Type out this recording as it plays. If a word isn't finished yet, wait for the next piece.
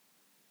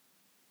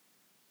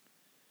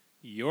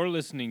You're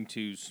listening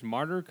to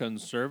Smarter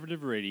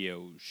Conservative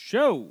Radio,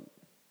 Show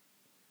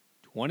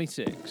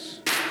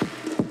 26.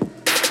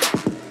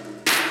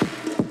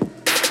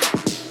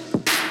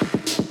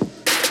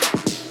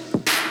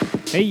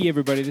 Hey,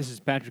 everybody, this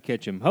is Patrick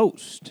Ketchum,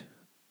 host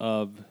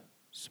of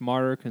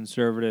Smarter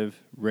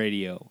Conservative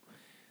Radio.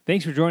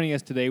 Thanks for joining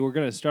us today. We're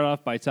going to start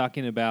off by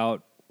talking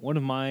about one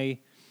of my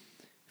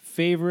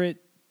favorite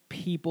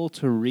people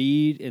to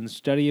read and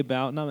study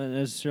about. Not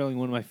necessarily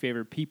one of my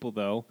favorite people,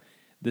 though.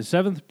 The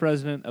seventh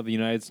president of the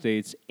United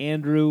States,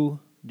 Andrew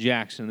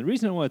Jackson. The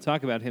reason I want to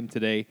talk about him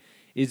today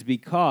is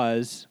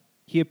because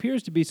he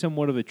appears to be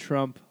somewhat of a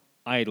Trump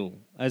idol,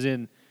 as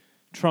in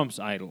Trump's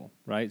idol,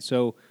 right?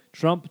 So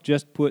Trump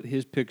just put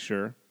his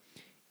picture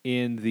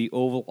in the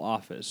Oval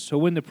Office. So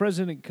when the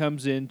president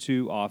comes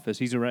into office,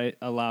 he's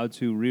allowed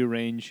to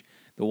rearrange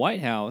the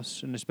White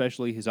House, and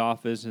especially his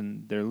office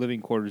and their living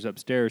quarters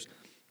upstairs,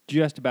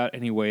 just about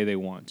any way they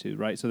want to,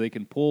 right? So they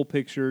can pull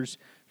pictures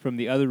from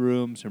the other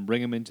rooms and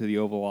bring them into the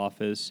Oval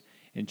Office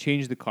and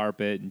change the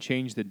carpet and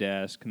change the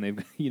desk.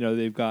 And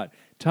they've got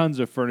tons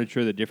of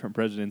furniture that different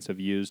presidents have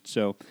used.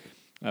 So,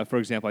 for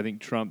example, I think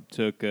Trump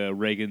took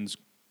Reagan's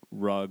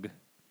rug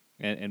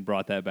and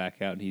brought that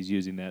back out, and he's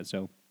using that.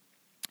 So,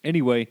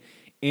 anyway,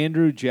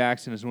 Andrew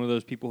Jackson is one of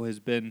those people who has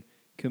been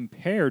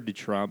compared to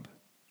Trump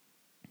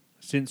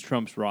since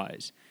Trump's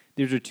rise.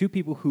 These are two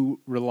people who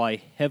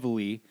rely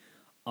heavily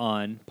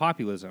on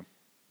populism.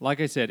 Like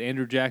I said,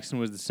 Andrew Jackson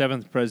was the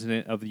seventh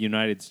president of the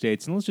United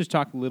States, and let's just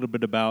talk a little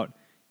bit about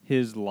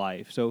his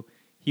life. So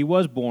he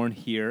was born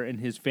here, and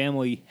his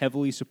family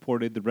heavily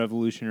supported the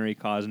revolutionary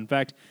cause. In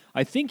fact,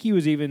 I think he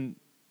was even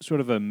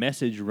sort of a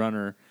message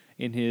runner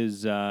in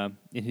his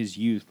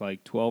youth,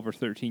 like 12 or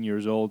 13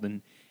 years old,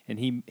 and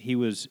he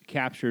was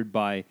captured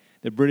by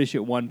the British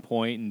at one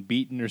point and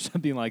beaten or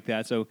something like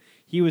that. So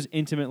he was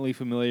intimately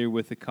familiar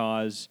with the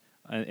cause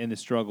and the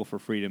struggle for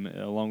freedom,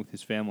 along with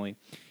his family.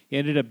 He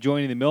ended up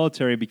joining the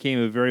military and became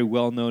a very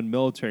well-known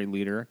military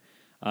leader.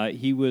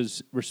 He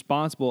was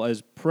responsible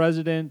as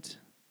president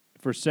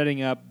for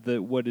setting up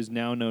what is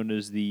now known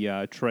as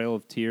the Trail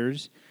of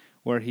Tears,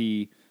 where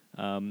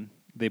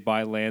they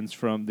bought lands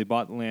from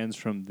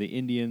the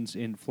Indians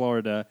in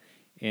Florida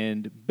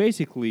and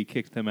basically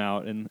kicked them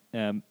out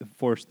and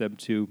forced them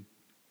to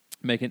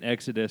make an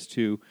exodus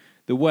to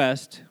the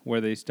west,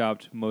 where they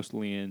stopped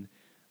mostly in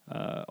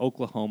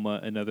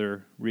Oklahoma and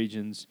other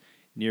regions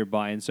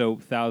nearby, and so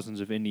thousands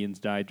of Indians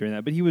died during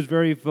that. But he was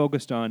very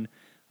focused on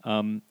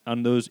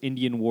those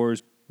Indian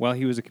wars while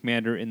he was a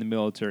commander in the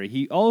military.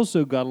 He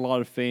also got a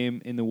lot of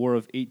fame in the War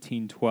of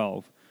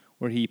 1812,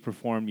 where he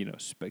performed,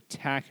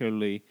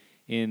 spectacularly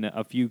in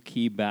a few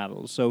key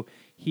battles. So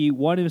he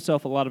won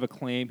himself a lot of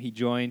acclaim.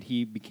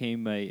 He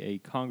became a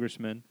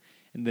congressman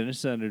and then a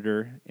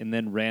senator, and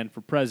then ran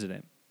for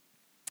president.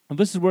 And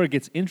this is where it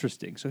gets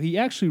interesting. So he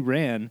actually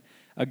ran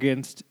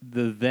against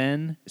the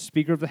then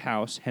Speaker of the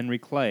House, Henry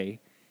Clay,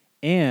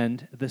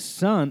 and the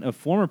son of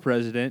former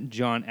President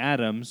John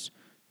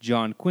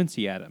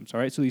Quincy Adams. All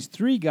right, so these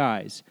three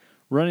guys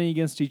running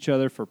against each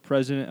other for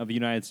President of the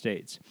United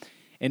States.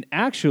 And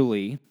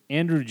actually,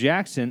 Andrew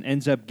Jackson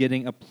ends up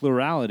getting a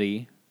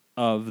plurality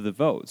of the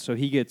votes. So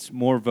he gets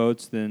more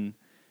votes than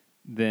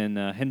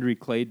Henry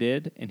Clay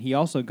did, and he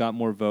also got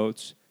more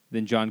votes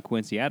than John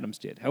Quincy Adams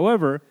did.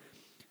 However,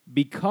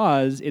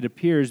 because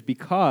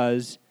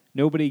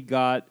nobody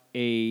got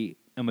a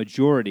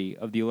majority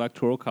of the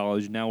Electoral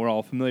College, now we're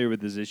all familiar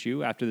with this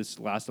issue after this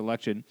last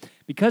election,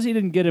 because he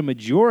didn't get a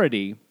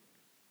majority,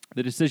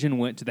 the decision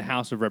went to the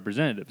House of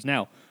Representatives.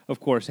 Now, of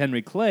course,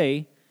 Henry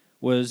Clay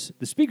was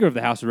the Speaker of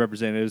the House of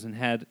Representatives and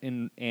had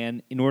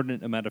an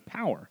inordinate amount of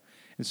power.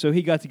 And so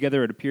he got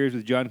together, it appears,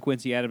 with John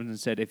Quincy Adams and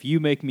said, if you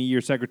make me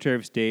your Secretary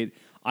of State,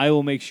 I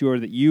will make sure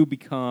that you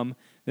become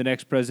the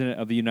next president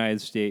of the United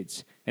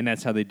States. And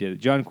that's how they did it.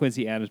 John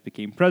Quincy Adams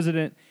became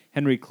president,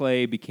 Henry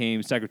Clay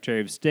became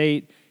Secretary of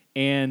State,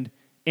 and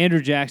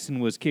Andrew Jackson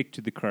was kicked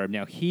to the curb.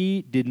 Now,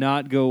 he did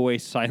not go away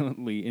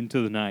silently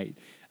into the night.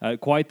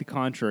 Quite the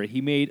contrary.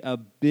 He made a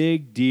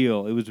big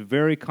deal. It was a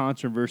very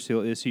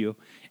controversial issue,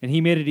 and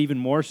he made it even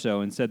more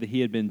so and said that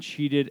he had been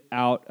cheated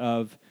out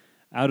of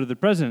the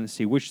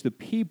presidency, which the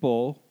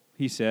people,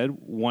 he said,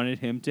 wanted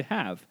him to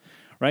have,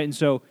 right? And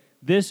so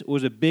this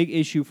was a big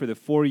issue for the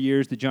 4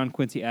 years that John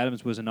Quincy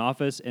Adams was in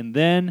office, and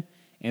then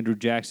Andrew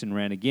Jackson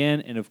ran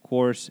again and, of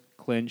course,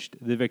 clinched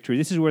the victory.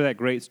 This is where that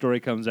great story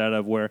comes out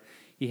of, where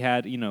he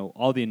had,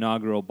 all the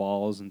inaugural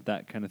balls and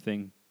that kind of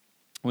thing.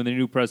 When the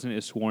new president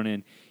is sworn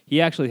in, he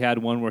actually had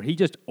one where he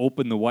just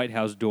opened the White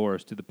House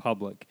doors to the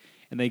public,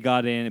 and they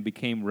got in. It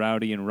became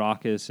rowdy and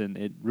raucous, and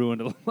it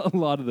ruined a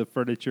lot of the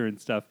furniture and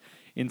stuff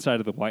inside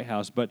of the White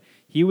House. But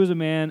he was a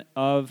man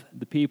of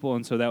the people,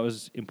 and so that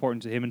was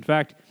important to him. In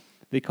fact,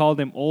 they called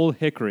him Old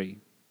Hickory.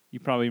 You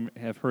probably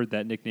have heard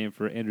that nickname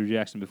for Andrew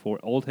Jackson before,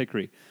 Old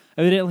Hickory.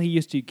 Evidently, he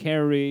used to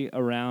carry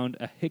around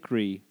a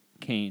hickory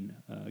cane,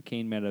 a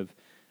cane made of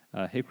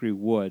hickory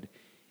wood.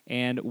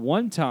 And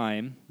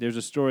there's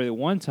a story that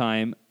one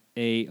time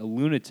a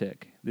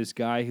lunatic, this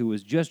guy who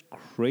was just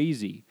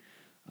crazy,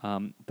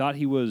 thought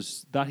he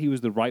was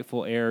the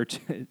rightful heir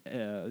to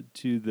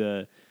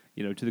the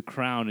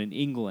crown in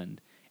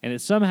England, and that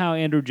somehow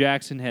Andrew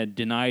Jackson had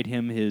denied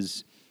him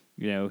his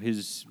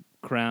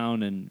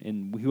crown,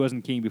 and he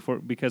wasn't king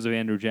because of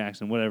Andrew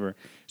Jackson, whatever.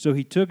 So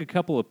he took a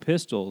couple of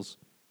pistols,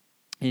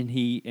 and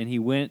he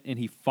went and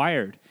he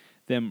fired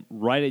them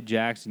right at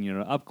Jackson,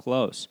 up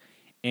close,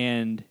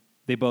 and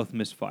they both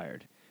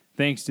misfired,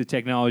 thanks to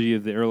technology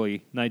of the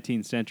early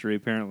 19th century,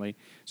 apparently.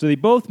 So they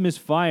both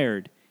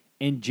misfired,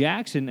 and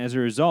Jackson, as a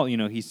result,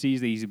 he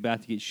sees that he's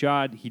about to get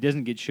shot. He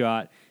doesn't get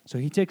shot, so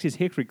he takes his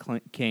hickory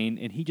cane,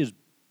 and he just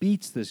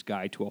beats this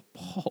guy to a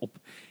pulp,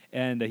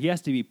 and he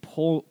has to be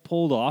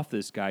pulled off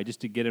this guy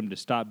just to get him to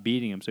stop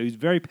beating him. So he's a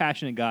very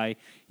passionate guy.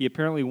 He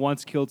apparently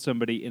once killed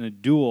somebody in a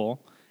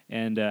duel,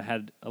 and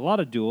had a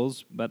lot of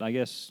duels, but I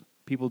guess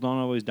people don't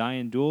always die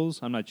in duels.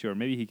 I'm not sure.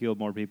 Maybe he killed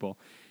more people.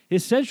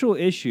 His central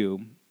issue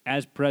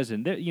as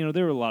president,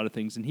 there were a lot of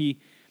things, and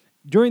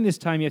during this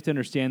time, you have to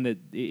understand that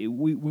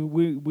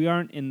we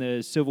aren't in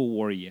the Civil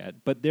War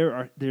yet, but there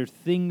are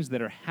things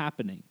that are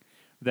happening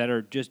that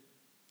are just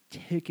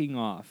ticking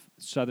off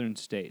southern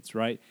states,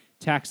 right?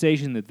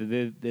 Taxation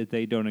that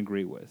they don't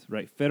agree with,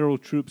 right? Federal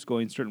troops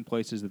going certain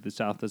places that the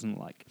South doesn't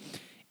like.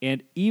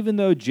 And even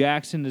though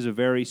Jackson is a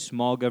very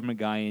small government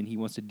guy and he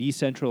wants to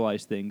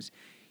decentralize things,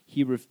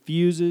 he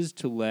refuses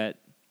to let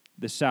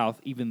the South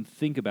even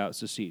think about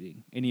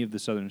seceding any of the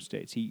southern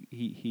states.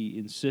 He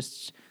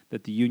insists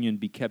that the Union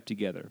be kept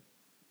together.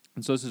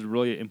 And so this is a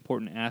really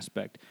important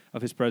aspect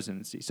of his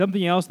presidency.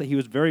 Something else that he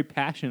was very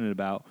passionate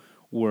about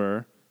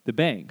were the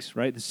banks,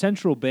 right? The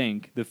central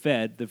bank, the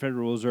Fed, the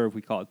Federal Reserve,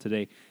 we call it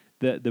today,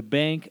 the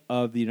Bank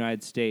of the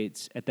United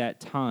States at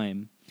that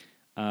time,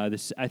 I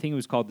think it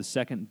was called the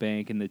Second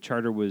Bank, and the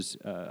charter was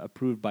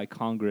approved by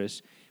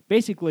Congress.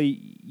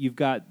 Basically, you've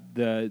got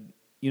the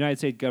United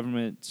States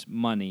government's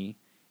money,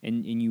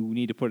 and you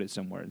need to put it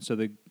somewhere. And so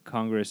the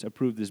Congress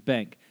approved this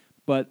bank.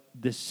 But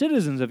the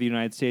citizens of the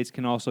United States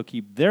can also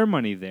keep their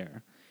money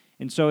there.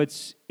 And so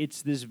it's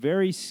this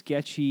very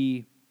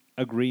sketchy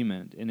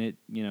agreement, and it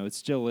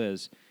still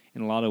is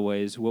in a lot of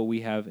ways what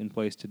we have in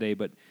place today.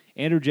 But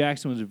Andrew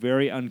Jackson was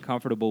very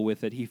uncomfortable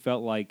with it. He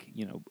felt like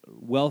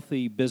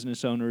wealthy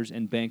business owners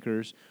and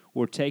bankers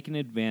were taking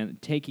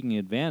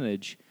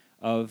advantage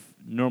of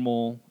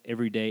normal,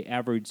 everyday,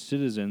 average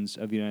citizens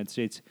of the United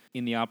States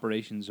in the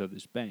operations of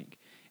this bank.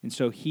 And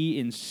so he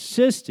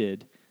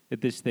insisted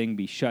that this thing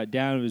be shut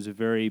down. It was a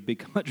very big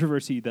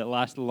controversy that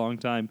lasted a long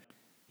time.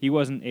 He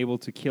wasn't able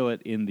to kill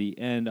it in the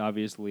end,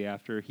 obviously,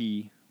 after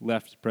he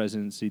left the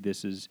presidency.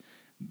 This has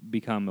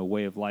become a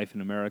way of life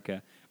in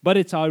America. But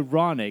it's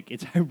ironic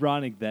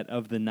that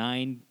of the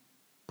 9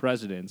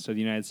 presidents of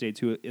the United States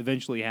who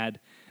eventually had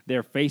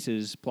their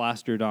faces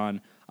plastered on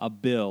a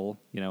bill,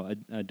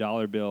 a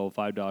dollar bill,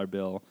 $5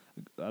 bill,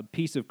 a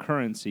piece of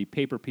currency,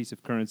 paper piece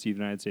of currency of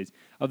the United States,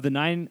 of the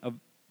 9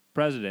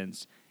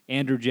 presidents,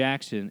 Andrew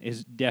Jackson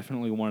is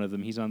definitely one of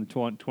them. He's on the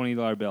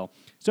 $20 bill.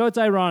 So it's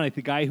ironic.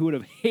 The guy who would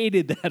have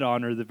hated that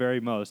honor the very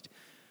most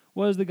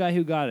was the guy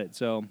who got it.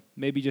 So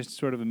maybe just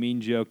sort of a mean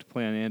joke to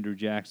play on Andrew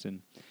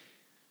Jackson.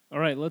 All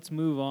right, let's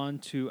move on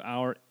to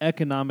our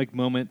economic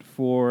moment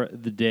for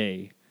the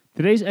day.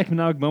 Today's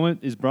economic moment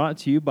is brought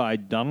to you by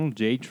Donald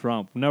J.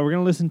 Trump. Now, we're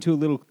going to listen to a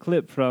little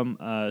clip from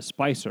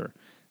Spicer,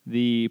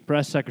 the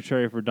press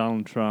secretary for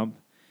Donald Trump,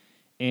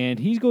 and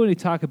he's going to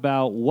talk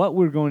about what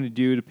we're going to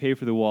do to pay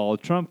for the wall.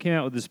 Trump came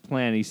out with this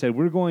plan. He said,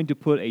 we're going to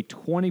put a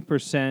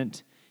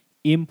 20%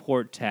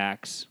 import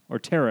tax, or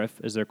tariff,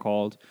 as they're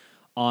called,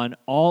 on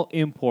all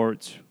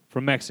imports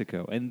from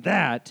Mexico, and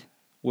that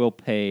will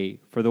pay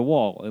for the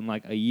wall in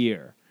like a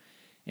year.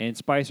 And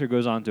Spicer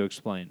goes on to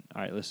explain.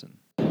 All right, listen.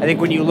 I think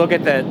when you look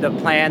at the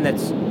plan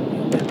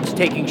that's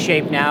taking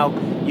shape now,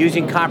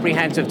 using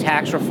comprehensive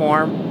tax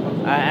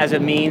reform as a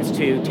means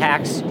to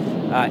tax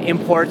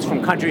imports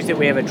from countries that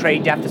we have a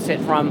trade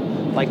deficit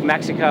from, like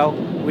Mexico,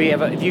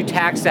 if you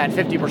tax that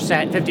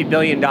 50%, $50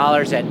 billion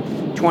at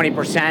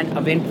 20%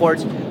 of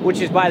imports, which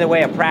is, by the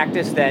way, a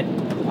practice that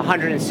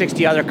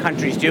 160 other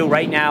countries do.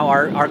 Right now,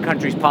 our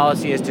country's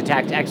policy is to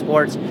tax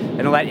exports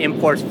and let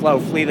imports flow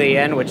freely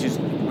in, which is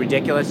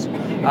ridiculous.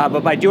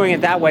 But by doing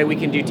it that way, we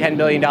can do $10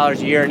 billion a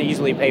year and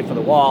easily pay for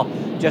the wall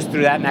just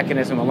through that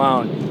mechanism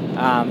alone.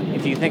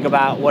 If you think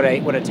about what a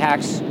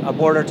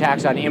border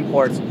tax on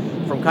imports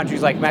from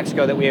countries like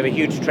Mexico that we have a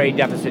huge trade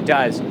deficit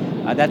does,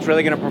 that's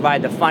really going to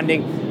provide the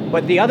funding.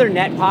 But the other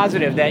net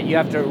positive that you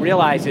have to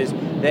realize is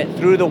that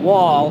through the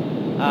wall,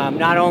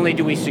 not only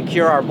do we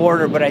secure our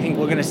border, but I think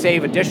we're going to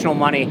save additional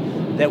money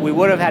that we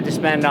would have had to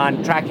spend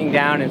on tracking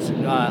down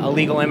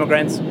illegal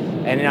immigrants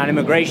and on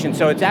immigration.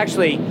 So it's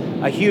actually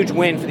a huge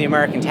win for the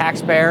American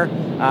taxpayer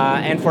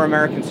and for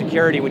American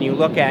security when you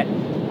look at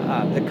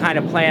the kind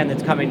of plan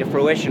that's coming to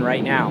fruition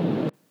right now.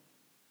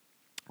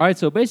 All right,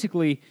 so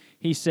basically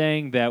he's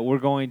saying that we're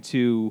going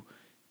to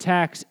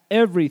tax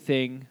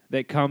everything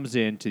that comes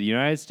into the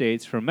United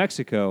States from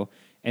Mexico,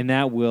 and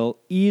that will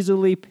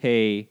easily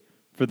pay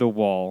for the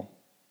wall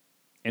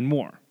and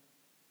more,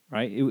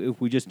 right? If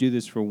we just do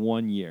this for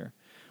 1 year.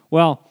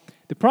 Well,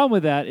 the problem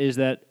with that is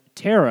that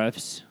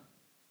tariffs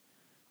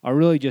are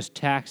really just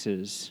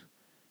taxes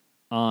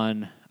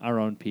on our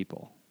own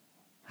people.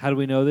 How do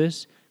we know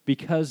this?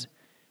 Because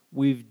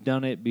we've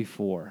done it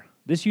before.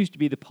 This used to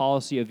be the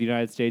policy of the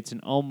United States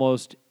and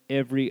almost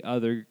every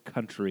other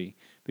country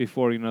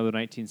before, the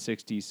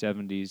 1960s,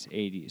 70s,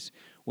 80s,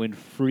 when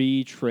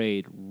free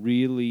trade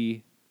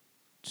really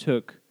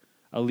took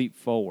a leap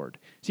forward.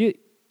 See,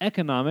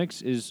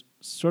 economics is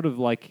sort of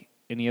like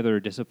any other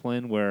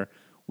discipline where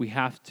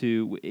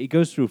it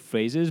goes through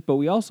phases, but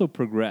we also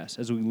progress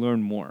as we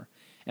learn more.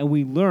 And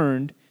we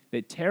learned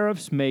that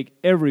tariffs make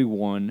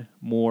everyone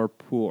more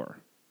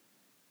poor.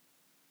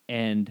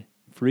 And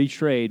free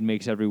trade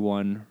makes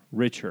everyone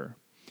richer.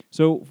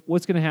 So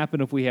what's going to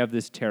happen if we have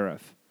this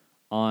tariff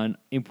on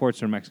imports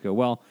from Mexico?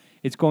 Well,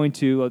 it's going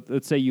to,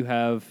 let's say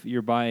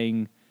you're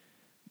buying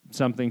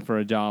something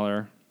for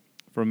 $1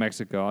 from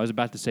Mexico. I was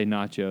about to say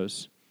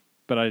nachos,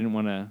 but I didn't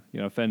want to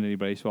offend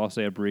anybody, so I'll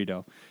say a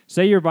burrito.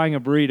 Say you're buying a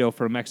burrito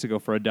from Mexico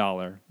for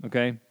 $1,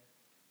 okay?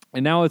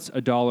 And now it's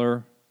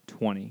 $1.20,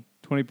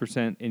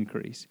 20%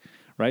 increase,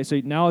 right?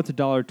 So now it's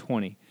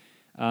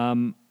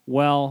 $1.20.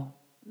 Well,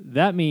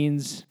 that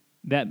means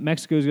that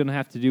Mexico is going to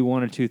have to do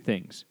one or two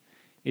things.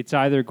 It's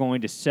either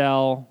going to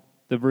sell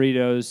the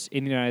burritos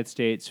in the United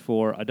States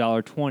for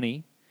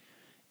 $1.20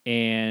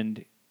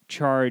 and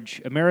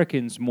charge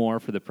Americans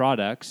more for the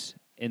products,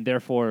 and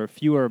therefore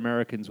fewer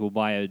Americans will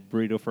buy a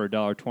burrito for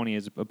 $1.20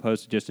 as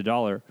opposed to just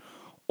 $1,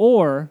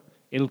 or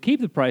it'll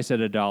keep the price at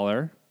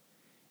 $1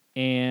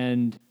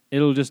 and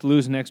it'll just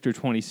lose an extra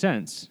 20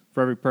 cents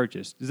for every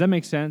purchase. Does that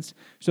make sense?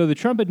 So the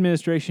Trump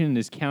administration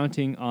is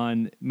counting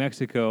on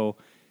Mexico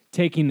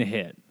taking the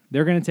hit.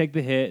 They're going to take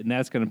the hit, and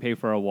that's going to pay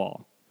for a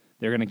wall.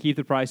 They're going to keep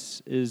the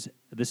prices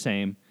the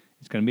same.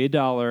 It's going to be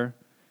 $1,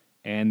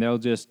 and they'll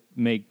just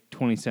make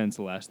 20 cents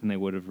less than they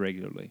would have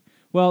regularly.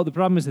 Well, the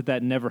problem is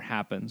that never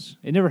happens.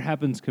 It never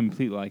happens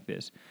completely like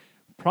this.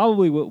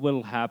 Probably what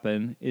will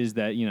happen is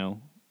that,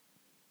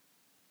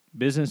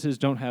 businesses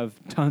don't have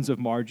tons of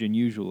margin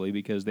usually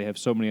because they have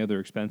so many other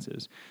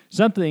expenses.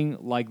 Something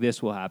like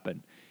this will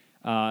happen.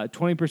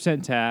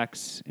 20%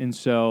 tax, and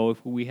so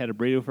if we had a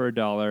burrito for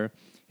 $1,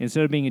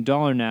 instead of being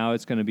 $1 now,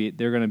 they're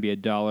going to be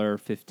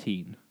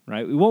 $1.15,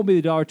 right? It won't be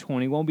the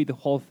 $1.20, it won't be the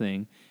whole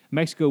thing.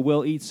 Mexico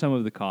will eat some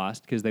of the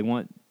cost because they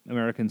want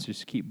Americans to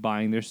just keep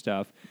buying their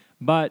stuff.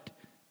 But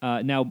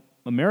now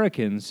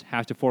Americans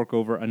have to fork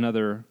over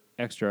another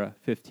extra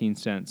 15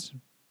 cents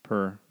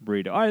per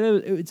burrito. All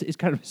right, it's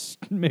kind of,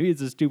 maybe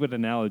it's a stupid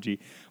analogy,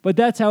 but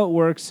that's how it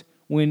works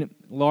when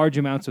large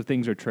amounts of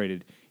things are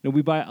traded.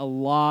 We buy a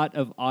lot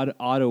of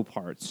auto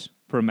parts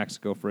from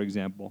Mexico, for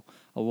example.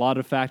 A lot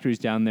of factories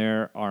down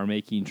there are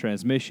making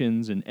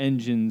transmissions and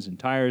engines and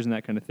tires and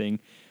that kind of thing.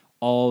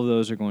 All of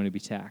those are going to be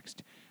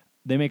taxed.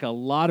 They make a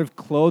lot of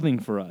clothing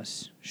for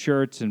us,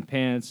 shirts and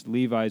pants,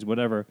 Levi's,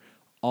 whatever.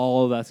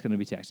 All of that's going to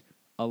be taxed.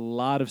 A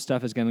lot of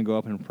stuff is going to go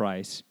up in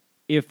price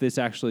if this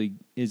actually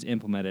is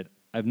implemented.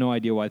 I have no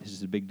idea why this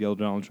is a big deal,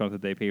 Donald Trump,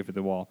 that they pay for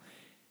the wall.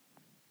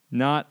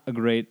 Not a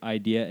great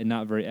idea and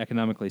not very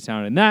economically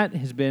sound. And that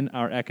has been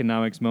our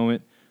economics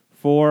moment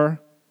for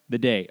the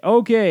day.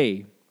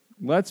 Okay,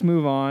 let's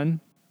move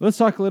on. Let's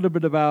talk a little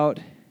bit about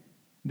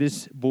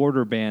this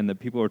border ban that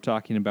people are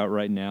talking about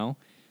right now.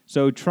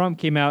 So Trump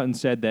came out and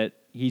said that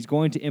he's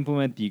going to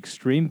implement the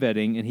extreme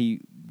vetting, and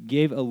he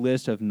gave a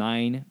list of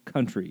 9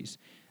 countries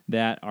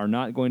that are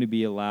not going to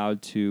be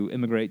allowed to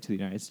immigrate to the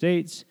United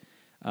States,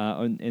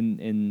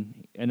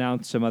 and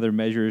announced some other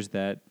measures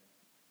that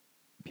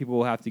people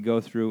will have to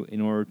go through in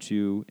order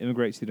to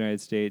immigrate to the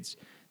United States.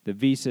 The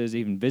visas,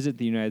 even visit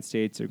the United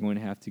States, are going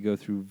to have to go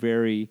through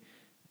very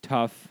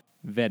tough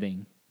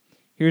vetting.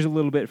 Here's a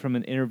little bit from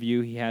an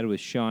interview he had with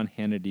Sean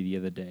Hannity the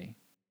other day.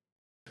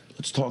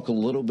 Let's talk a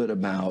little bit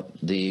about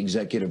the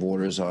executive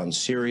orders on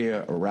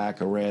Syria,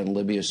 Iraq, Iran,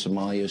 Libya,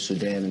 Somalia,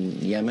 Sudan, and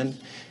Yemen,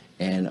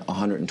 and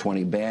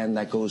 120 ban.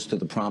 That goes to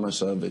the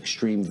promise of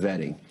extreme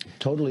vetting.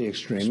 Totally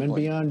extreme. And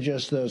beyond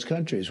just those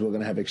countries, we're going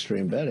to have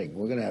extreme vetting.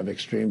 We're going to have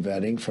extreme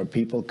vetting for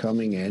people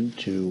coming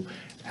into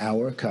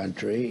our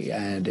country.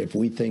 And if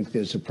we think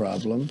there's a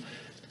problem,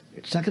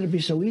 it's not going to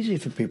be so easy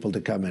for people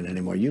to come in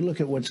anymore. You look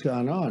at what's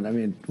gone on. I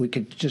mean, we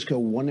could just go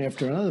one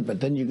after another, but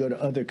then you go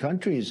to other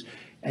countries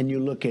and you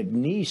look at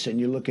Nice and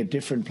you look at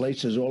different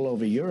places all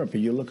over Europe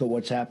and you look at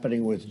what's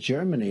happening with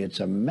Germany. It's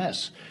a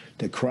mess.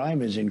 The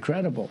crime is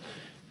incredible.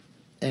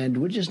 And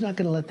we're just not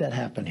going to let that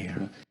happen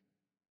here.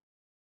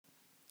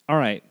 All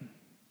right.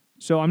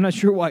 So I'm not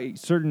sure why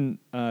certain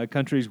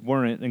countries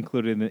weren't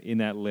included in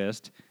that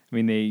list. I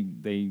mean,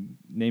 they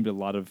named a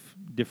lot of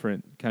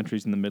different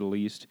countries in the Middle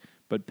East,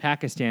 but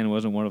Pakistan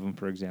wasn't one of them,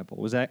 for example.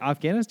 Was that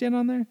Afghanistan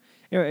on there?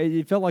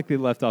 It felt like they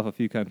left off a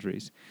few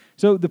countries.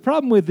 So the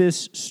problem with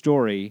this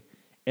story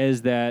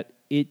is that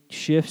it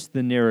shifts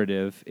the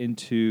narrative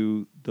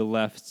into the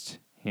left's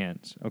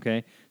hands,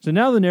 okay? So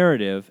now the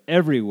narrative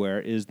everywhere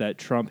is that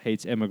Trump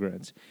hates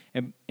immigrants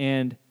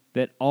and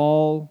that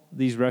all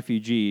these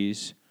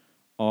refugees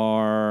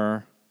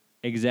are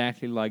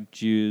exactly like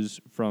Jews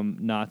from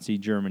Nazi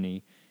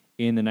Germany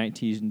in the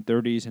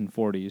 1930s and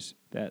 40s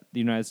that the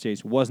United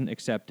States wasn't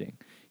accepting.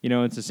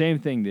 It's the same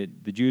thing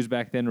that the Jews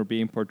back then were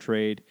being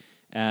portrayed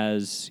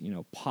as,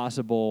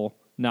 possible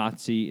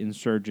Nazi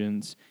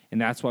insurgents,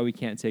 and that's why we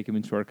can't take them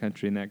into our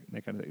country and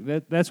that kind of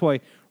thing. That's why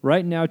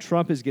right now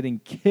Trump is getting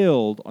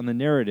killed on the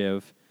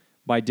narrative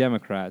by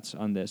Democrats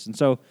on this. And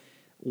so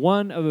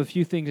one of a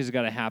few things has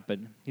got to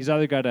happen. He's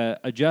either got to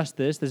adjust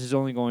this. This is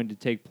only going to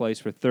take place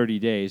for 30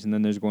 days, and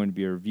then there's going to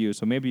be a review.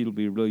 So maybe it'll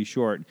be really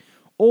short.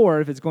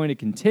 Or if it's going to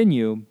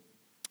continue,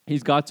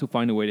 he's got to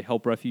find a way to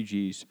help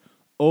refugees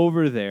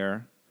over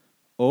there,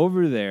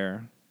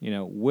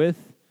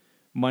 with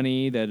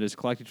money that is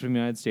collected from the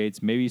United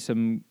States, maybe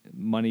some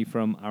money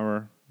from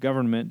our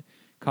government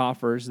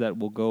coffers that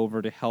will go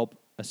over to help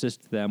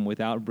assist them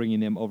without bringing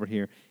them over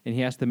here. And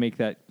he has to make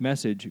that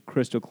message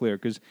crystal clear,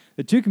 because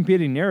the two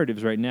competing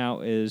narratives right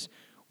now is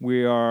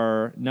we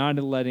are not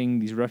letting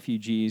these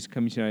refugees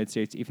come to the United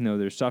States even though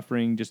they're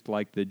suffering, just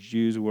like the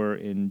Jews were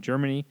in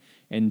Germany.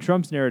 And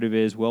Trump's narrative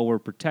is, well, we're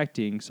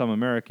protecting some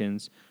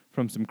Americans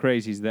from some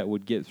crazies that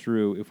would get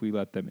through if we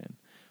let them in.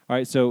 All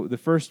right, so the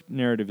first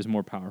narrative is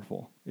more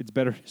powerful. It's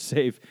better to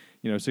save,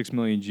 6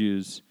 million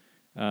Jews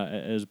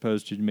as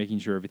opposed to making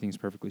sure everything's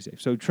perfectly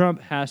safe. So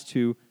Trump has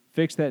to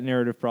fix that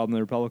narrative problem.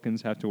 The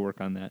Republicans have to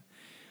work on that.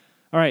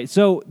 All right,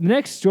 so the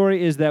next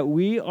story is that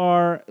we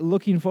are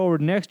looking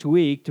forward next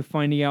week to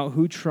finding out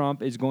who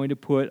Trump is going to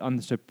put on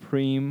the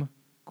Supreme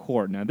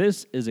Court. Now,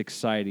 this is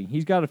exciting.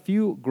 He's got a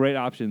few great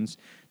options.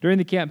 During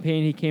the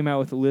campaign, he came out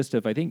with a list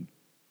of, I think,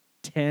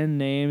 10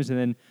 names, and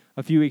then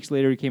a few weeks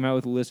later, he came out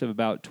with a list of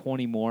about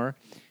 20 more.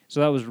 So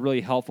that was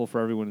really helpful for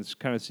everyone to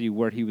kind of see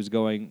where he was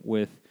going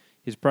with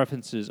his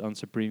preferences on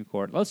Supreme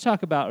Court. Let's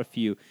talk about a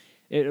few.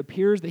 It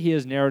appears that he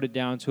has narrowed it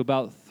down to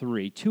about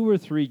 2 or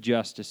 3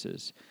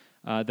 justices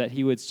that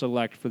he would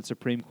select for the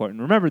Supreme Court.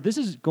 And remember, this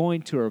is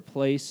going to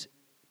replace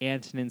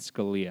Antonin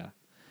Scalia.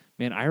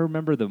 Man, I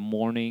remember the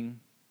morning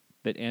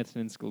that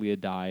Antonin Scalia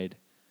died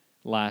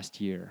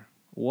last year.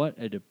 What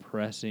a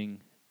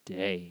depressing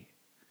day.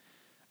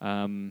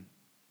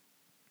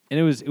 And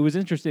it was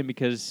interesting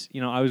because,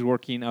 I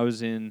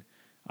was in,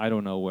 I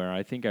don't know where,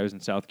 I think I was in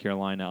South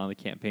Carolina on the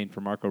campaign for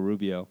Marco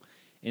Rubio.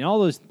 And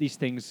all these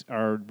things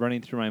are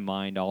running through my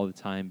mind all the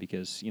time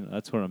because,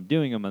 that's what I'm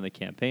doing. I'm on the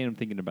campaign. I'm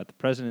thinking about the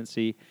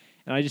presidency.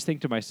 And I just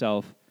think to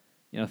myself,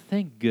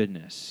 thank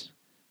goodness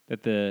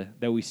that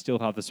we still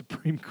have the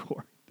Supreme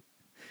Court.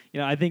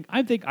 I think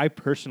I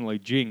personally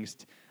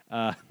jinxed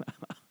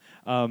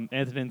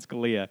Antonin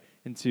Scalia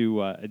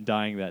into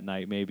dying that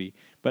night, maybe.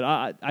 But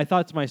I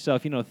thought to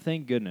myself,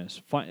 thank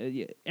goodness.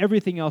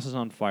 Everything else is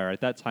on fire.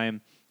 At that time,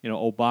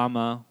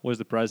 Obama was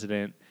the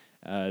president.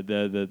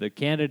 The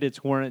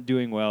candidates weren't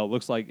doing well.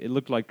 It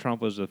looked like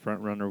Trump was the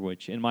front runner,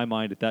 which in my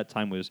mind at that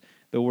time was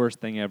the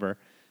worst thing ever.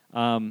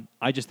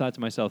 I just thought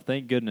to myself,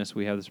 thank goodness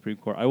we have the Supreme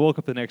Court. I woke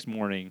up the next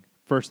morning,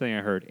 first thing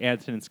I heard,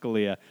 Antonin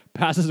Scalia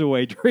passes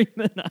away during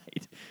the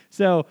night.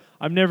 So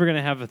I'm never going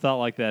to have a thought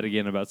like that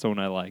again about someone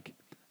I like.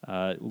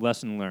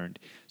 Lesson learned.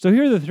 So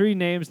here are the 3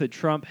 names that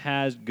Trump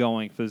has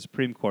going for the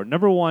Supreme Court.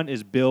 Number 1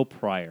 is Bill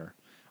Pryor.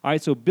 All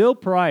right, so Bill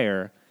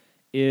Pryor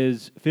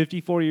is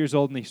 54 years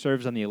old, and he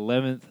serves on the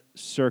 11th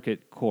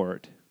Circuit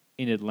Court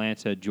in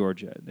Atlanta,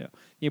 Georgia. Now,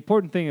 the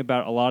important thing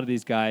about a lot of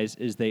these guys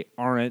is they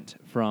aren't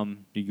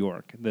from New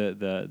York,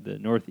 the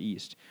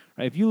Northeast.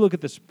 Right? If you look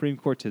at the Supreme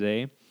Court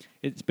today,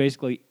 it's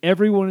basically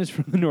everyone is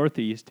from the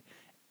Northeast.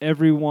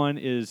 Everyone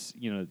is,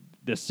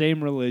 the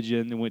same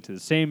religion. They went to the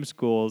same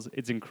schools.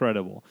 It's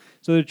incredible.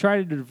 So they're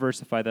trying to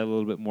diversify that a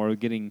little bit more,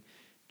 getting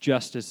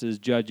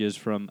judges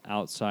from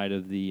outside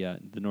of the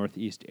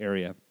Northeast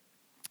area.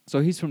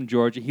 So he's from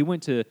Georgia. He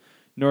went to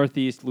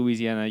Northeast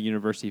Louisiana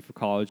University for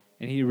college,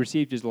 and he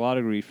received his law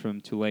degree from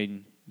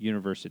Tulane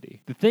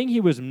University. The thing he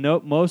was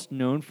most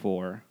known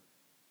for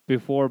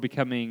before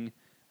going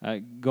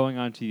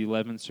on to the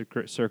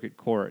 11th Circuit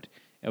Court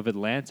of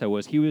Atlanta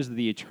was he was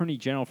the Attorney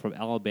General from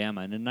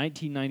Alabama, and in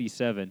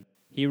 1997,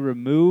 he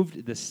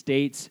removed the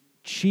state's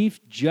Chief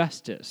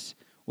Justice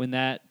when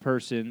that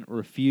person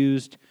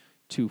refused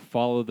to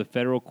follow the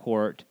federal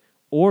court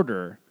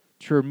order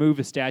to remove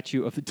a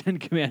statue of the Ten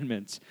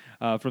Commandments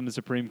from the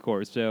Supreme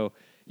Court. So,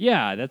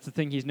 yeah, that's the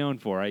thing he's known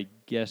for, I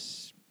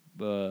guess.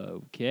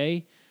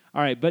 Okay.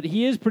 All right, but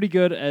he is pretty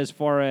good as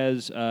far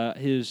as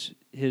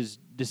his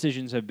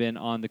decisions have been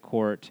on the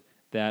court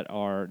that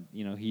are,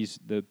 he's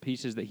the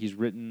pieces that he's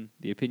written,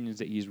 the opinions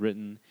that he's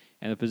written,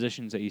 and the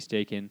positions that he's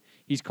taken.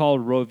 He's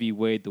called Roe v.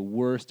 Wade the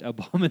worst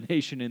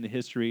abomination in the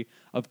history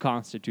of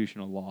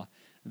constitutional law.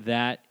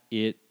 That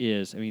it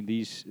is. I mean,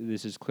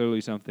 this is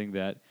clearly something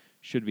that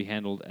should be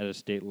handled at a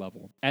state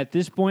level. At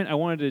this point, I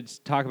wanted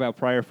to talk about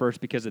Pryor first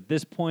because at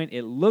this point,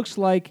 it looks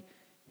like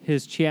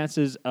his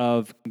chances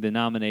of the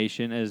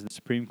nomination as the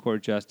Supreme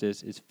Court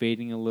Justice is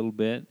fading a little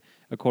bit,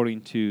 according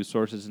to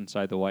sources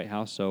inside the White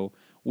House. So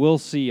we'll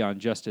see on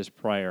Justice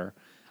Pryor.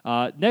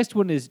 Next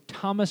one is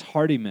Thomas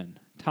Hardiman.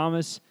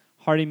 Thomas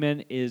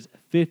Hardiman is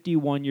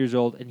 51 years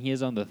old, and he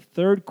is on the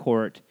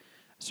 3rd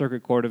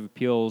Circuit Court of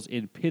Appeals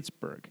in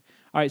Pittsburgh.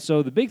 All right,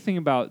 so the big thing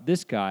about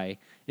this guy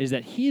is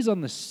that he's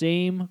on the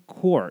same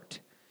court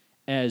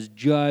as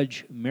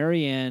Judge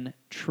Marianne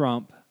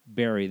Trump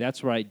Berry.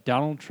 That's right,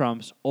 Donald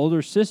Trump's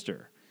older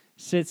sister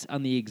sits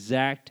on the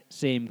exact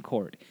same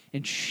court.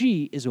 And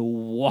she is a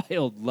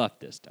wild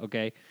leftist,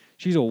 okay?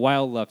 She's a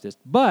wild leftist.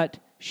 But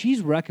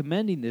she's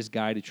recommending this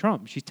guy to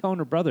Trump. She's telling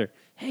her brother,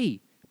 hey,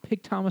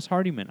 pick Thomas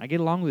Hardiman. I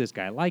get along with this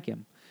guy. I like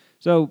him.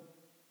 So,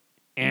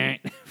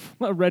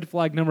 red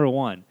flag number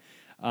one.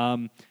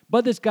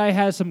 But this guy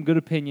has some good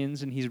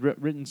opinions, and he's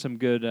written some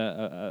good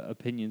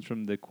opinions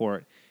from the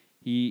court.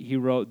 He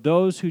wrote,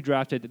 those who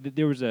drafted,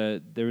 there was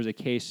a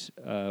case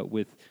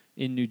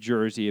in New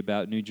Jersey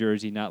about New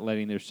Jersey not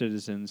letting their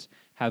citizens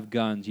have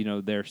guns. You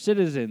know, their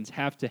citizens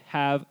have to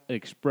have an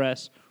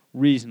express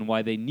reason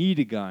why they need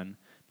a gun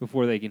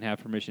before they can have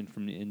permission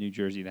from in New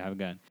Jersey to have a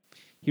gun.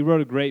 He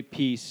wrote a great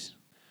piece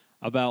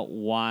about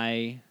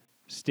why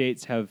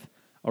states have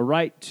a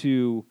right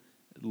to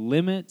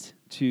limit,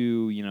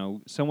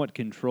 to somewhat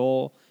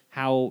control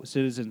how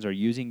citizens are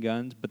using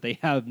guns, but they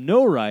have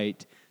no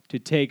right to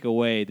take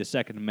away the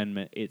Second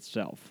Amendment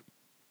itself.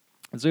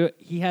 And so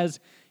he has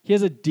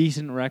a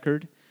decent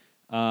record.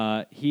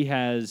 He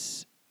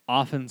has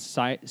often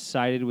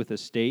sided with the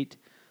state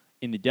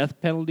in the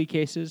death penalty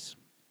cases.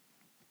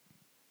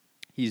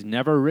 He's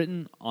never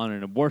written on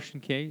an abortion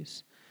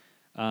case.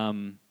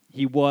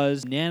 He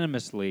was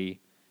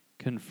unanimously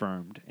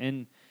confirmed.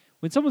 And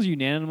when someone's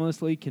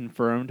unanimously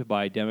confirmed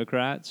by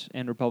Democrats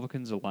and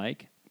Republicans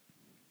alike,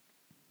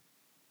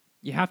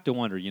 you have to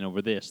wonder,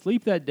 were they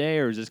asleep that day,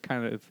 or is this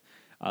kind of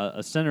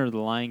a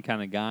center-of-the-line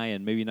kind of guy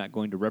and maybe not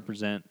going to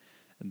represent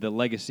the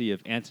legacy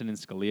of Antonin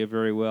Scalia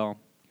very well?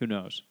 Who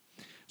knows?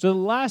 So the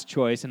last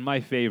choice, and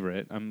my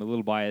favorite, I'm a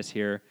little biased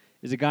here,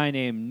 is a guy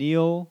named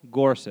Neil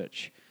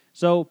Gorsuch.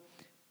 So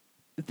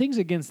the things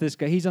against this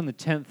guy, he's on the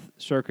 10th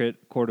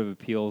Circuit Court of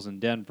Appeals in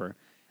Denver.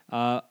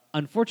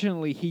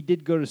 Unfortunately, he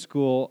did go to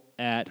school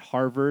at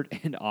Harvard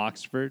and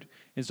Oxford,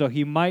 and so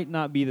he might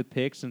not be the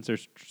pick since they're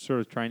sort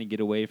of trying to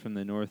get away from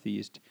the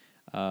Northeast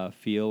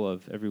feel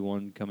of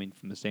everyone coming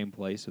from the same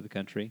place of the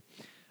country.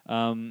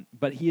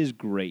 But he is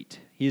great.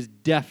 He is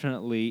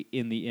definitely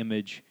in the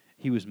image.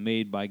 He was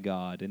made by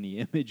God in the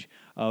image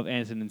of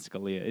Antonin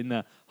Scalia. In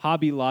the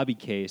Hobby Lobby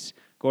case,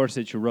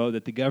 Gorsuch wrote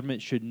that the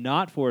government should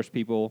not force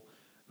people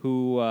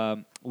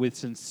who, with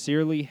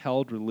sincerely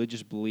held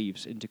religious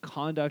beliefs, into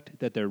conduct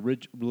that their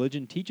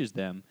religion teaches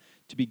them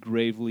to be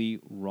gravely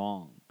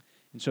wrong.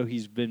 And so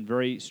he's been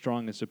very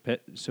strong in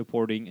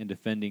supporting and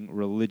defending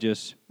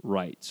religious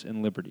rights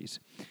and liberties.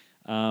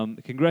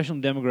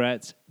 Congressional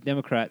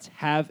Democrats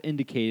have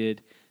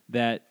indicated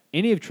that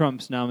any of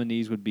Trump's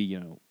nominees would be,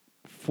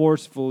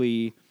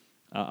 forcefully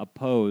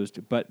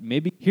opposed. But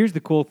maybe here's the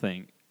cool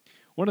thing: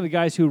 one of the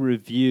guys who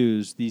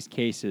reviews these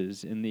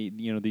cases in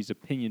these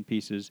opinion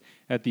pieces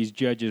that these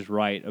judges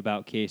write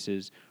about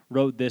cases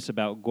wrote this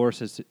about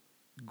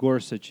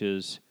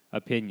Gorsuch's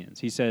opinions.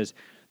 He says,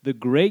 "The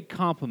great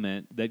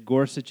compliment that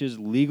Gorsuch's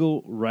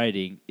legal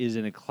writing is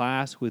in a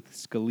class with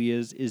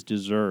Scalia's is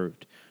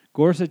deserved.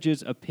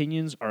 Gorsuch's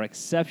opinions are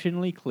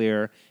exceptionally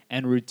clear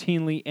and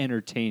routinely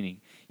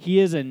entertaining. He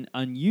is an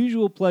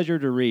unusual pleasure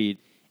to read,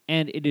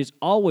 and it is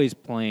always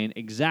plain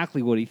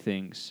exactly what he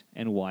thinks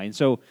and why." And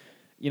so,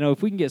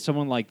 if we can get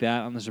someone like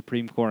that on the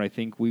Supreme Court, I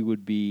think we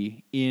would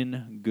be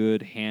in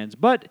good hands.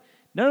 But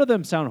none of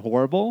them sound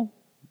horrible,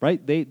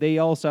 right? They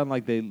all sound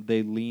like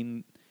they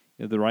lean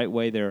the right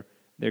way. They're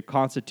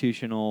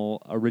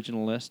constitutional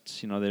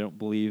originalists. They don't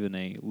believe in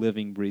a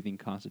living, breathing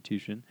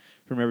constitution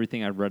from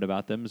everything I've read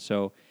about them.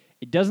 So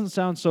it doesn't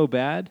sound so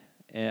bad.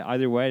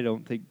 Either way, I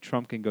don't think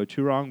Trump can go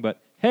too wrong.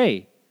 But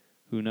hey,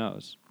 who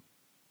knows?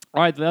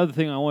 All right, the other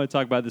thing I want to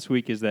talk about this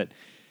week is that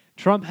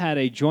Trump had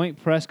a joint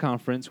press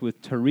conference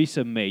with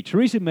Theresa May.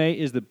 Theresa May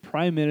is the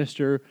prime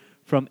minister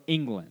from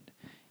England.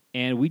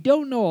 And we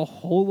don't know a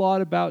whole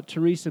lot about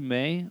Theresa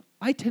May.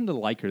 I tend to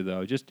like her,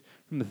 though, just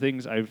from the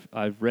things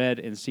I've read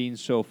and seen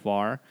so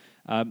far.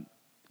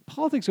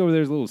 Politics over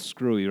there is a little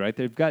screwy, right?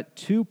 They've got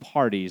two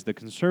parties, the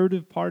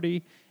Conservative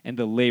Party and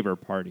the Labor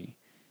Party.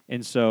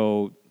 And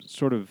so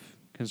sort of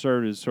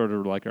conservatives sort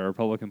of like a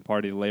Republican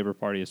Party, the Labor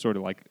Party is sort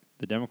of like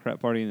the Democrat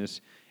Party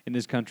in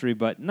this country,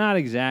 but not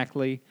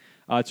exactly.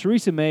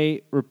 Theresa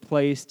May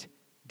replaced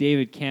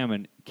David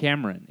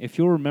Cameron. If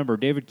you'll remember,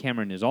 David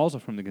Cameron is also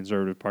from the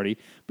Conservative Party,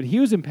 but he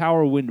was in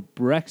power when the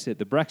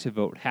Brexit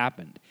vote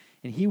happened,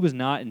 and he was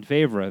not in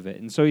favor of it.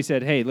 And so he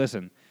said, "Hey,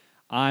 listen,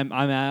 I'm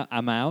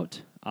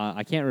out.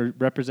 I can't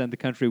represent the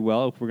country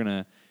well if we're going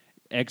to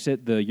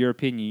exit the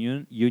European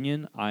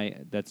Union.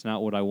 That's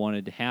not what I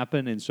wanted to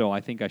happen, and so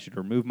I think I should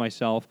remove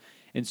myself."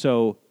 And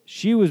so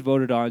she was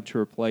voted on to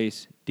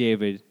replace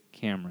David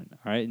Cameron,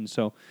 all right? And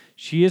so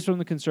she is from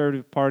the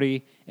Conservative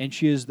Party, and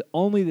she is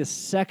only the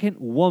second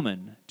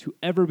woman to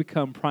ever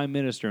become prime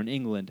minister in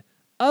England,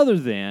 other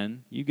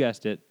than, you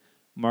guessed it,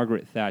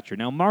 Margaret Thatcher.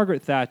 Now,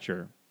 Margaret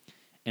Thatcher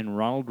and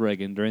Ronald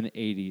Reagan during the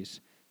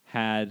 80s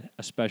had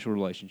a special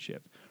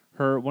relationship.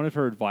 One of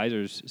her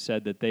advisors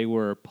said that they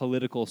were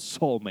political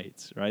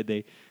soulmates, right?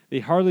 They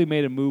hardly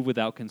made a move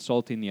without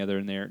consulting the other,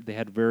 and they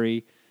had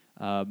very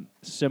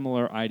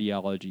similar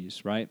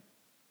ideologies, right?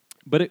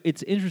 But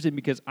it's interesting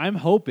because I'm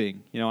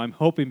hoping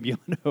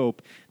beyond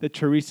hope that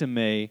Theresa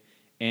May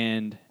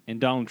and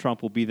Donald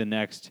Trump will be the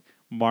next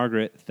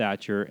Margaret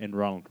Thatcher and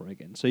Ronald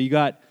Reagan. So you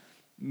got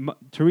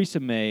Theresa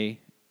May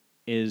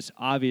is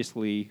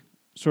obviously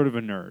sort of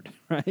a nerd,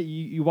 right?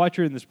 You watch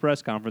her in this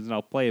press conference, and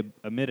I'll play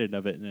a minute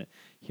of it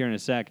here in a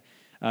sec.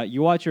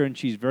 You watch her, and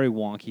she's very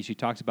wonky. She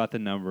talks about the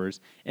numbers,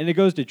 and it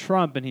goes to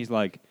Trump, and he's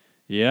like,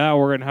 "Yeah,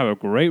 we're going to have a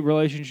great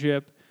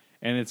relationship,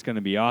 and it's going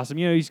to be awesome."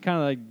 You know, he's kind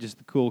of like just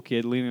the cool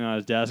kid leaning on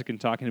his desk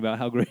and talking about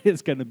how great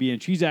it's going to be,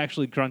 and she's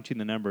actually crunching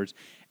the numbers.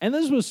 And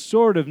this was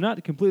sort of,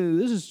 not completely,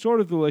 this is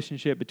sort of the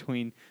relationship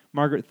between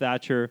Margaret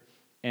Thatcher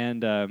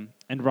and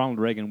Ronald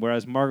Reagan,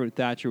 whereas Margaret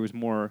Thatcher was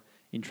more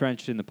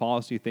entrenched in the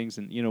policy of things,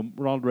 and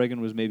Ronald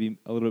Reagan was maybe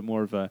a little bit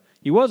more of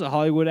he was a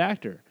Hollywood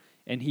actor,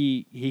 and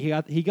he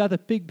got the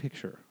big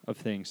picture of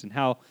things and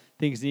how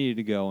things needed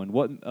to go and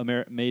what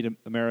made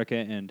America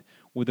and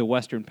with the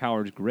Western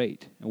powers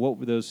great and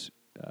what those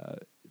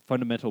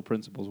fundamental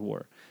principles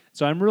were.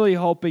 So I'm really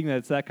hoping that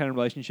it's that kind of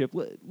relationship.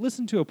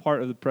 Listen to a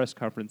part of the press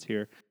conference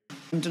here.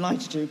 I'm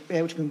delighted to be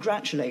able to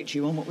congratulate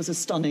you on what was a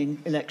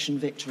stunning election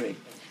victory.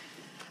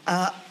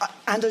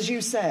 And as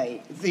you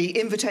say, the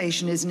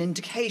invitation is an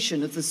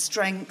indication of the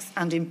strength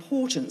and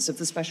importance of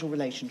the special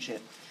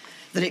relationship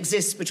that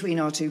exists between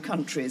our two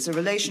countries, a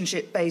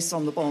relationship based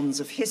on the bonds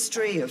of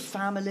history, of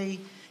family,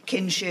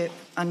 kinship,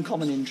 and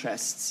common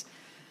interests.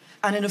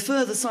 And in a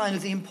further sign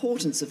of the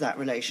importance of that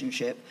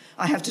relationship,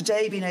 I have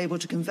today been able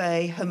to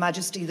convey Her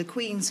Majesty the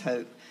Queen's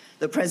hope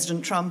that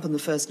President Trump and the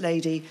First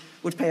Lady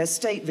would pay a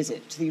state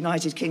visit to the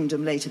United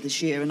Kingdom later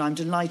this year, and I'm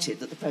delighted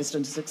that the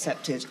President has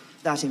accepted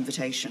that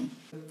invitation.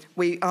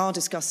 We are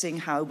discussing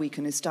how we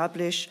can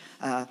establish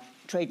a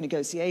trade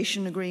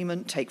negotiation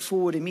agreement, take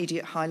forward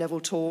immediate high-level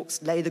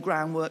talks, lay the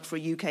groundwork for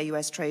a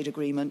UK-US trade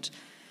agreement,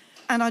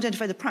 and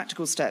identify the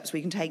practical steps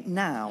we can take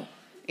now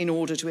in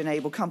order to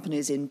enable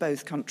companies in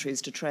both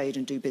countries to trade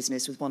and do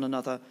business with one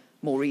another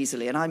more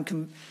easily. And I'm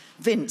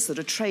convinced that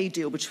a trade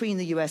deal between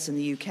the US and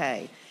the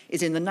UK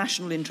is in the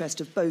national interest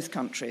of both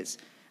countries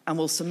and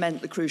will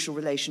cement the crucial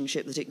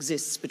relationship that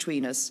exists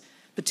between us,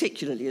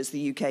 particularly as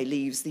the UK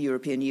leaves the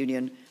European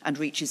Union and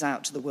reaches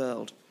out to the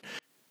world.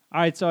 All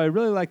right, so I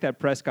really like that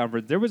press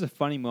conference. There was a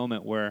funny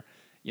moment where,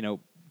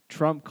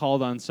 Trump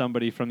called on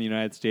somebody from the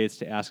United States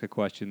to ask a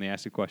question. They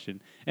asked a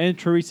question. And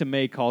Theresa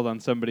May called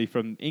on somebody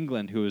from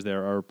England who was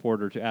there, a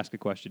reporter, to ask a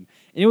question.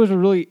 And it was a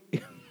really,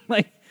 it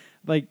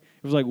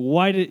was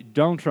like,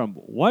 Donald Trump,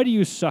 why do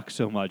you suck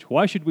so much?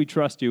 Why should we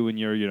trust you when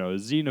you're, a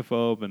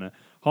xenophobe and a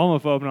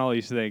homophobe and all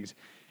these things?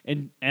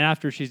 And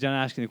after she's done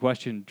asking the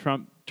question,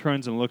 Trump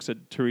turns and looks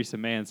at Theresa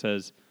May and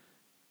says,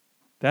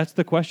 "That's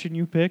the question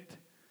you picked?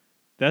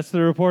 That's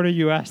the reporter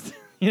you asked?"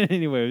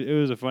 Anyway, it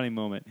was a funny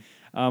moment.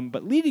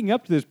 But leading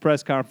up to this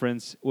press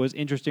conference was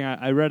interesting.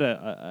 I read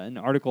an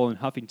article in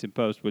Huffington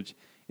Post, which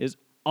is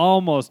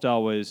almost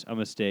always a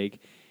mistake,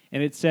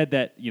 and it said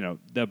that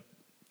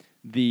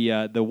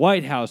the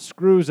White House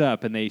screws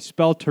up and they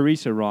spell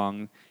Teresa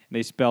wrong. And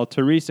they spell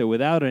Teresa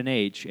without an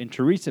H, and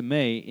Theresa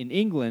May in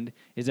England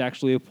is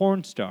actually a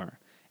porn star.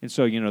 And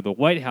so, the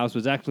White House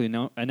was actually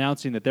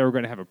announcing that they were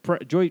going to have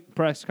a joint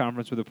press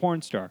conference with a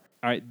porn star.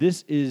 All right,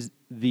 this is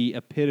the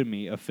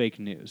epitome of fake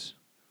news.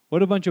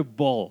 What a bunch of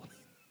bull.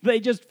 They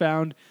just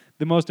found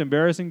the most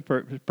embarrassing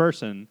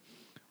person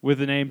with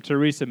the name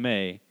Theresa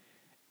May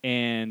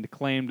and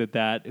claimed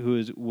that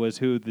was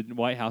who the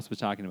White House was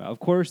talking about. Of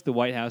course, the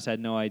White House had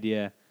no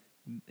idea.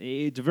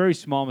 It's a very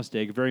small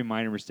mistake, a very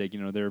minor mistake.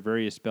 There are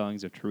various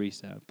spellings of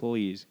Teresa.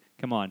 Please,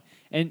 come on.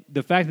 And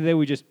the fact that they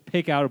would just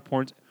pick out a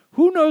porn...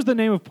 Who knows the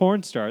name of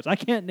porn stars? I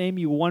can't name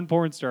you one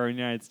porn star in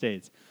the United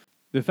States.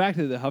 The fact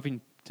that the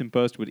Huffington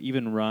Post would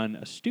even run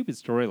a stupid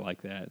story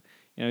like that,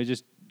 it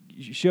just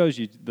shows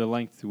you the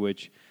length to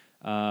which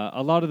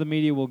a lot of the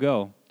media will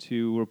go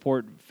to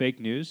report fake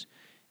news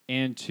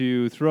and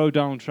to throw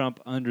Donald Trump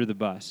under the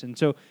bus. And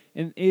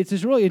it's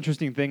this really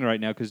interesting thing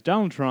right now because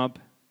Donald Trump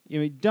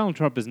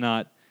is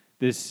not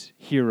this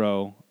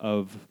hero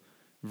of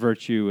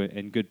virtue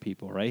and good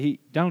people, right?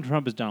 Donald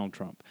Trump is Donald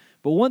Trump.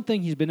 But one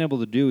thing he's been able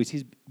to do is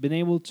he's been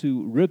able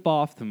to rip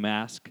off the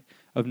mask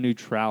of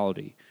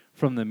neutrality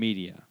from the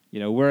media.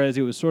 Whereas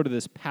it was sort of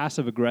this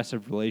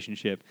passive-aggressive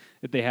relationship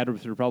that they had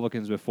with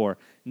Republicans before.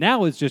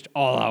 Now it's just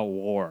all-out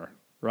war,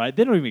 right?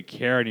 They don't even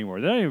care anymore.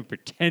 They're not even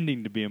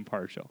pretending to be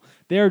impartial.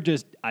 They're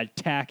just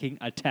attacking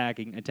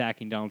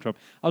Donald Trump.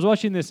 I was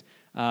watching this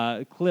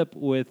clip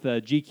with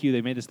GQ.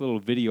 They made this little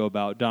video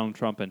about Donald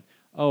Trump and,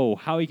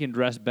 how he can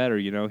dress better.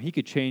 He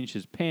could change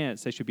his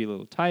pants. They should be a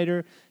little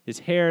tighter. His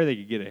hair, they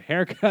could get a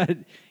haircut.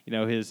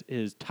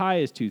 His tie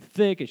is too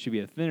thick. It should be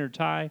a thinner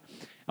tie.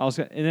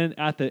 And then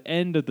at the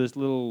end of this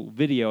little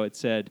video, it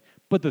said,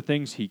 but the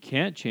things he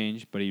can't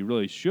change, but he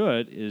really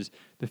should, is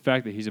the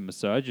fact that he's a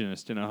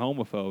misogynist and a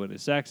homophobe and a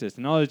sexist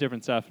and all this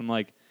different stuff. I'm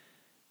like,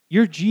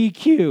 you're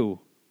GQ.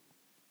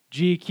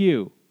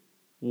 GQ.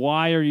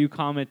 Why are you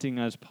commenting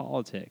on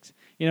politics?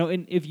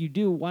 And if you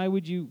do, why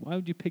would you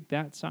pick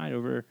that side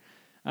over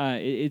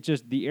It's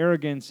just the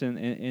arrogance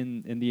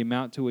and the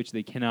amount to which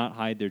they cannot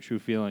hide their true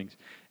feelings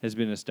has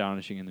been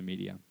astonishing in the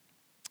media.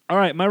 All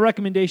right, my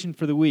recommendation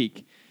for the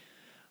week.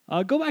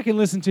 Go back and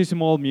listen to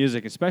some old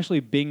music, especially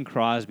Bing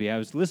Crosby. I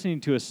was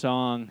listening to a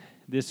song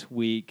this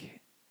week,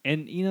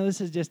 and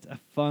this is just a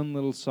fun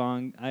little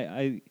song.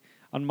 I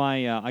got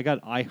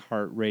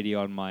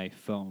iHeartRadio on my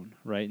phone,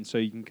 right? And so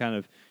you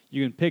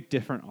can pick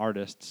different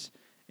artists,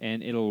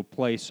 and it'll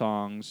play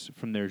songs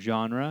from their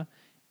genre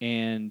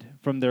and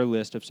from their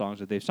list of songs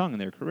that they've sung in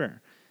their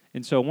career.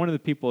 And so one of the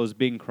people is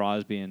Bing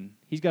Crosby, and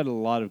he's got a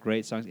lot of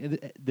great songs.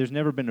 There's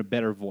never been a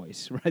better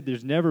voice, right?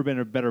 There's never been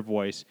a better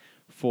voice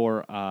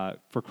for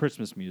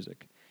Christmas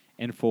music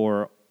and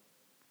for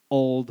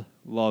old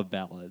love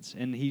ballads.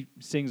 And he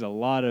sings a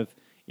lot of,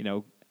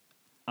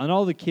 on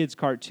all the kids'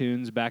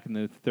 cartoons back in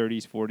the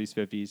 30s, 40s,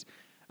 50s,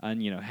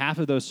 and half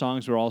of those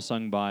songs were all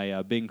sung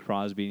by Bing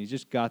Crosby. And he's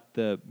just got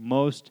the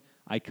most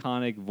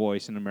iconic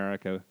voice in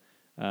America,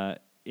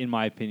 in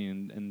my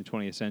opinion, in the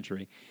 20th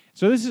century.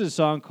 So this is a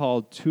song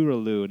called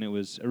Tooraloo, and it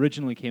was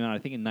originally came out, I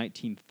think, in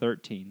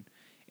 1913.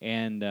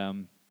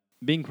 And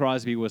Bing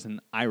Crosby was an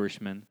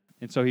Irishman,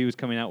 and so he was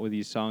coming out with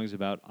these songs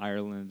about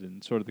Ireland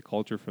and sort of the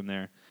culture from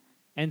there.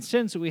 And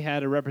since we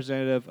had a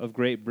representative of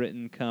Great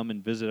Britain come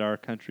and visit our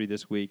country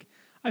this week,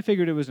 I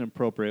figured it was an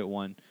appropriate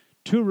one.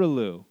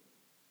 Tooraloo.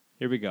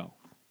 Here we go.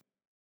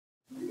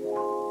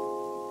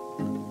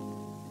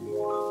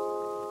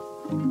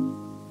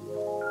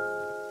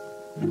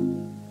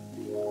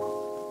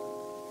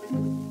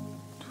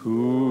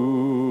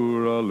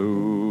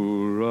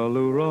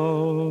 Tooraloo-raloo-ra,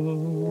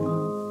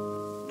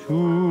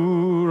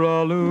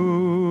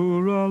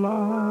 tooraloo-ra-la,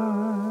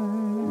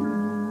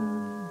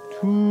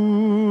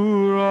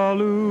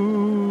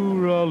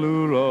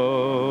 tooraloo-raloo-ra.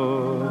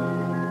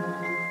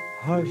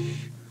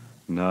 Hush,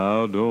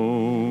 now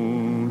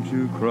don't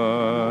you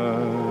cry.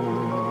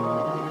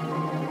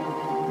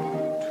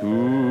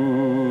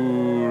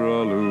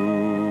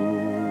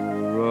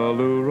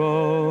 Tooraloo-raloo-ra,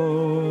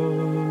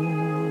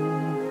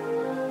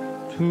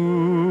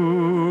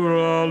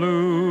 tooraloo-ra-la,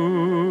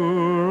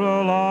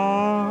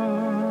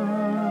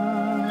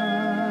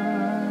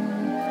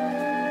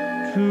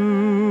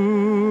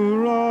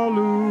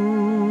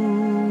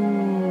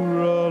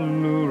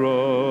 tooraloo-ra-loo-ra.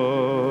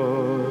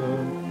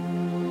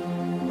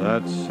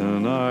 That's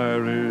an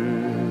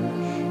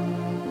Irish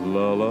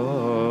lullaby.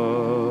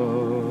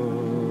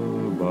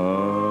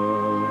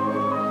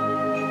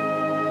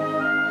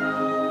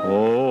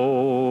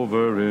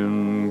 Over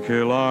in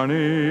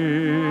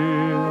Killarney,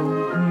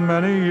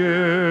 many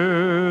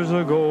years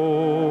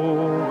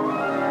ago,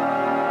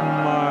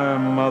 my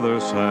mother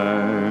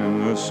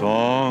sang a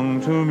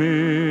song to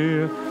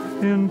me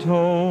in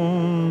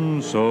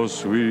tones so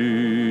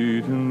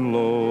sweet and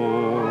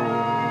low.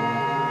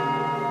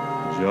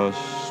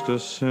 Just a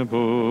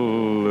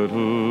simple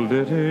little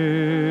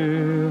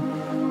ditty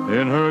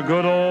in her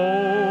good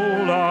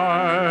old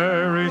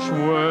Irish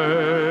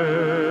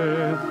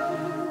way,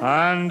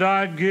 and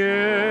I'd give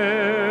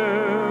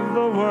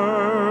the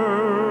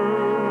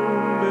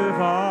world if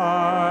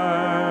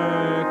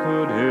I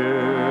could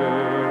hear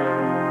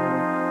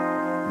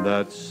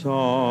that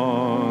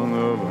song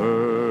of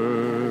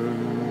hers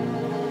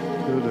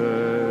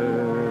today.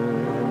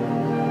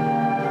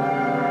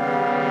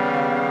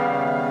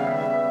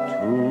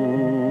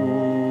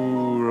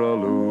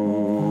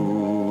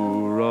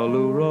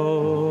 Tooraloo-raloo-ra,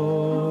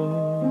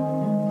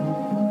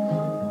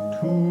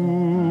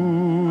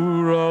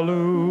 tooraloo-ra-la.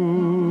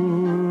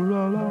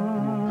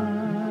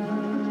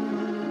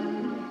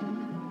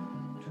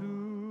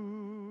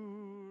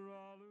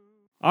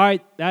 All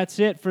right, that's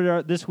it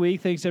for this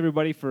week. Thanks,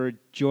 everybody, for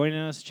joining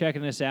us,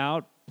 checking us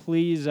out.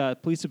 Please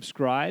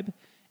subscribe,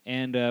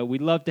 and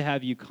we'd love to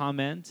have you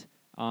comment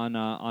on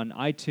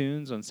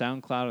iTunes, on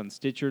SoundCloud, on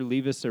Stitcher.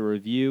 Leave us a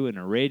review and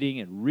a rating.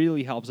 It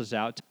really helps us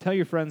out. Tell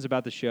your friends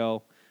about the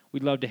show.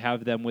 We'd love to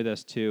have them with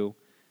us, too.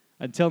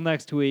 Until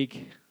next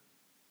week,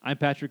 I'm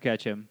Patrick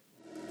Ketchum.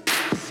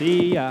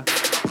 See ya.